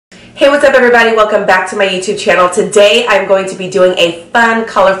Hey, what's up everybody? Welcome back to my YouTube channel. Today I'm going to be doing a fun,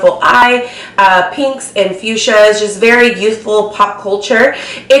 colorful eye, pinks and fuchsias, just very youthful pop culture.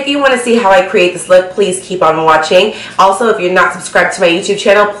 If you want to see how I create this look, please keep on watching. Also, if you're not subscribed to my YouTube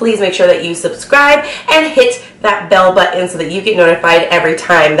channel, please make sure that you subscribe and hit that bell button so that you get notified every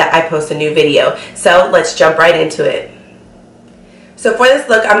time that I post a new video. So let's jump right into it. So for this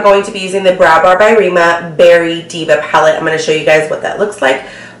look, I'm going to be using the Brow Bar by Reema Berry Diva palette. I'm going to show you guys what that looks like.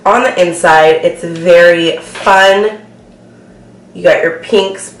 On the inside, it's very fun. You got your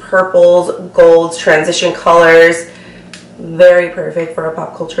pinks, purples, golds, transition colors. Very perfect for a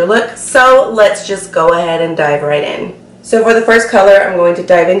pop culture look. So let's just go ahead and dive right in. So for the first color, I'm going to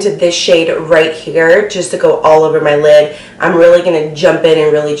dive into this shade right here just to go all over my lid. I'm really going to jump in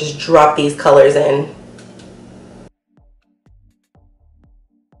and really just drop these colors in.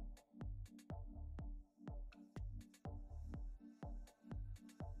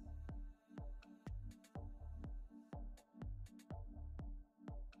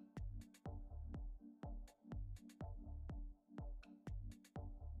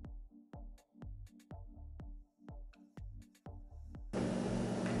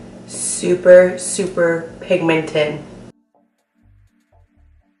 Super pigmented.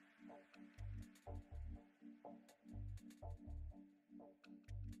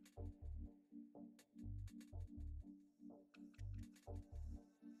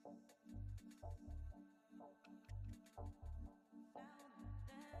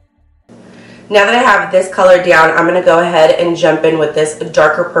 Now that I have this color down, I'm going to go ahead and jump in with this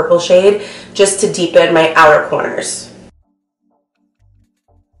darker purple shade just to deepen my outer corners.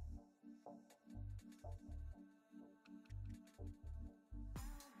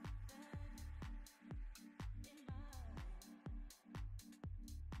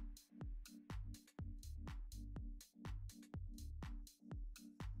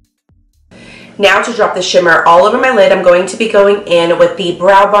 Now to drop the shimmer all over my lid, I'm going to be going in with the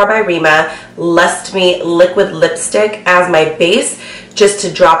Brow Bar by Reema Lust Me Liquid Lipstick as my base, just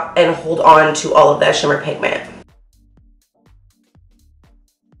to drop and hold on to all of that shimmer pigment.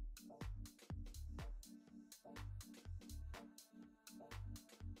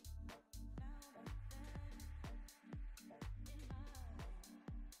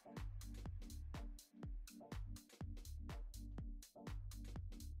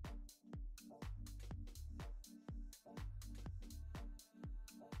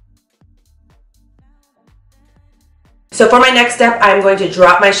 So for my next step, I'm going to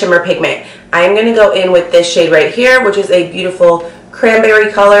drop my shimmer pigment. I'm going to go in with this shade right here, which is a beautiful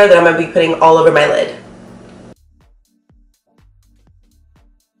cranberry color that I'm going to be putting all over my lid.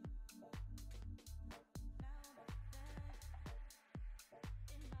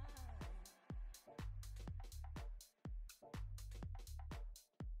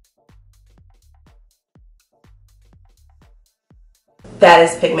 That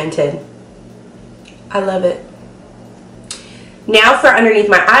is pigmented. I love it. Now for underneath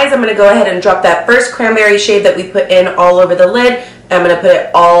my eyes, I'm going to go ahead and drop that first cranberry shade that we put in all over the lid. I'm going to put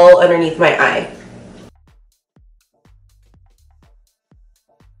it all underneath my eye.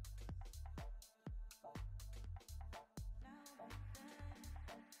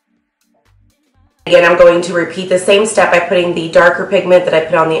 Again, I'm going to repeat the same step by putting the darker pigment that I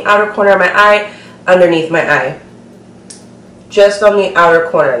put on the outer corner of my eye underneath my eye. Just on the outer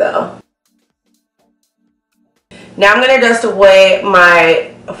corner though. Now I'm going to dust away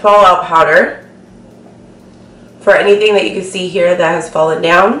my fallout powder for anything that you can see here that has fallen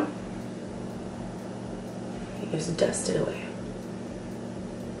down. Just dust it away.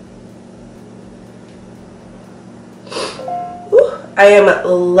 Ooh, I am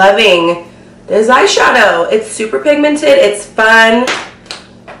loving this eyeshadow. It's super pigmented. It's fun.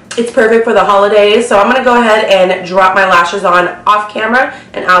 It's perfect for the holidays. So I'm going to go ahead and drop my lashes on off camera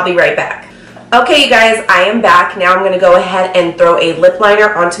and I'll be right back. Okay, you guys, I am back. Now I'm going to go ahead and throw a lip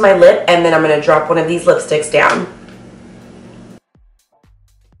liner onto my lip, and then I'm going to drop one of these lipsticks down.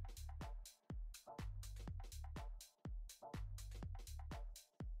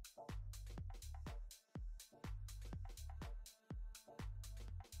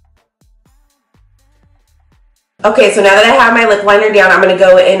 Okay, so now that I have my lip liner down, I'm going to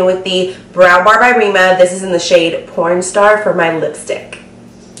go in with the Brow Bar by Reema. This is in the shade Porn Star for my lipstick.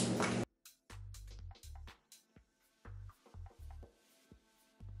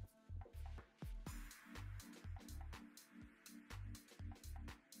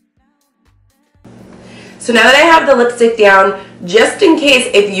 So now that I have the lipstick down, just in case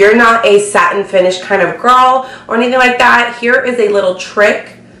if you're not a satin finish kind of girl or anything like that, here is a little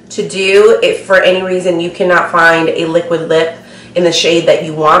trick to do if for any reason you cannot find a liquid lip in the shade that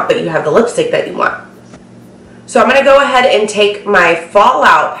you want, but you have the lipstick that you want. So I'm going to go ahead and take my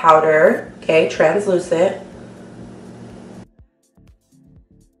Fallout powder, okay, translucent.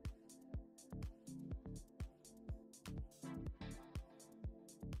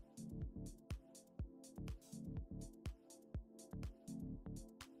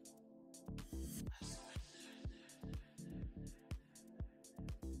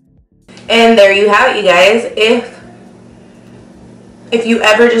 And there you have it, you guys. If you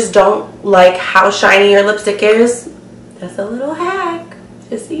ever just don't like how shiny your lipstick is, that's a little hack,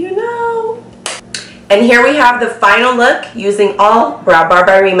 just so you know. And here we have the final look using all Brow Bar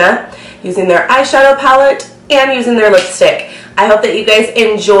by Reema, using their eyeshadow palette and using their lipstick. I hope that you guys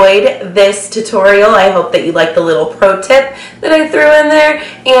enjoyed this tutorial. I hope that you liked the little pro tip that I threw in there.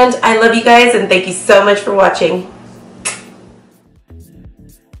 And I love you guys, and thank you so much for watching.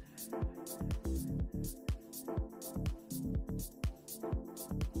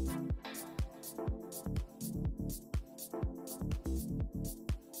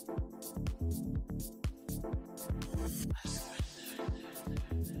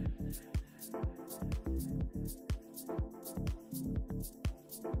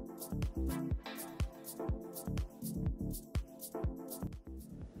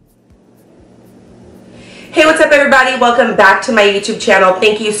 Hey, what's up everybody? Welcome back to my YouTube channel.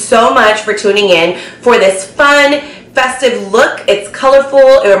 Thank you so much for tuning in for this fun, festive look. It's colorful.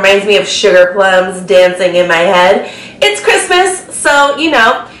 It reminds me of sugar plums dancing in my head. It's Christmas, so you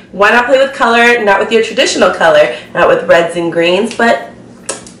know, why not play with color? Not with your traditional color, not with reds and greens, but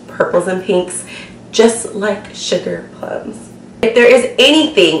purples and pinks, just like sugar plums. If there is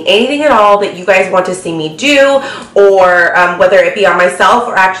anything at all that you guys want to see me do, or whether it be on myself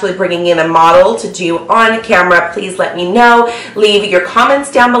or actually bringing in a model to do on camera, please let me know. Leave your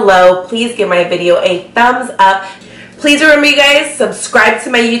comments down below. Please give my video a thumbs up. Please remember, you guys, subscribe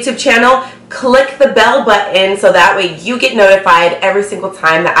to my YouTube channel. Click the bell button so that way you get notified every single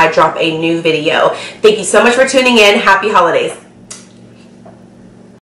time that I drop a new video. Thank you so much for tuning in. Happy holidays.